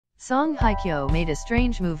Song Hye Kyo made a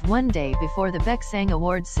strange move one day before the Baeksang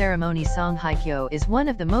Awards ceremony. Song Hye Kyo is one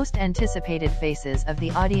of the most anticipated faces of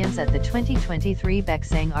the audience at the 2023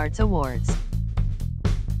 Baeksang Arts Awards.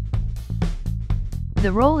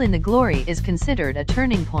 The role in The Glory is considered a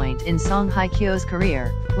turning point in Song Hye Kyo's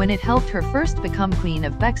career, when it helped her first become Queen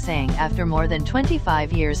of Baeksang after more than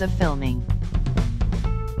 25 years of filming.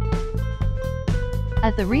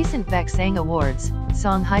 At the recent Baeksang Awards,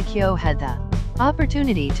 Song Hye Kyo had the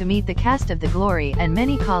opportunity to meet the cast of The Glory and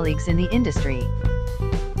many colleagues in the industry.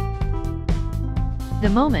 The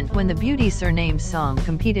moment when the beauty surnamed Song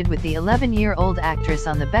competed with the 11-year-old actress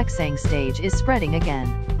on the Baeksang stage is spreading again.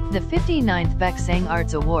 The 59th Baeksang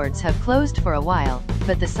Arts Awards have closed for a while,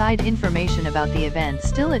 but the side information about the event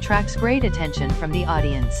still attracts great attention from the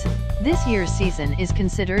audience. This year's season is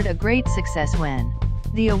considered a great success when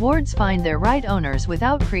the awards find their right owners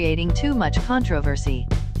without creating too much controversy.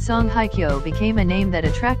 Song Hye Kyo became a name that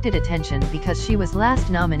attracted attention because she was last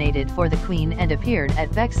nominated for the Queen and appeared at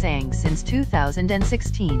Baeksang since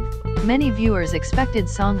 2016. Many viewers expected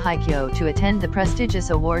Song Hye Kyo to attend the prestigious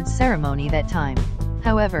awards ceremony that time.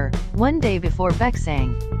 However, one day before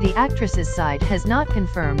Baeksang, the actress's side has not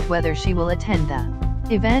confirmed whether she will attend the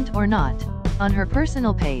event or not. On her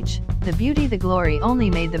personal page, the beauty The Glory only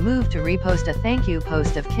made the move to repost a thank you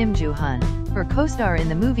post of Kim her co-star in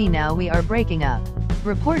the movie Now We Are Breaking Up.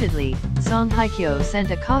 Reportedly, Song Hye Kyo sent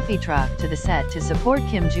a coffee truck to the set to support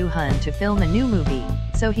Kim to film a new movie,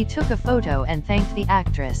 so he took a photo and thanked the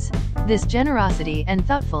actress. This generosity and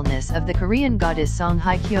thoughtfulness of the Korean goddess Song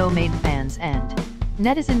Hye Kyo made fans and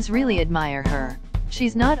netizens really admire her.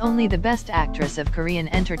 She's not only the best actress of Korean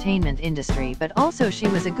entertainment industry, but also she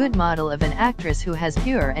was a good model of an actress who has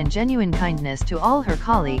pure and genuine kindness to all her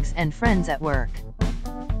colleagues and friends at work.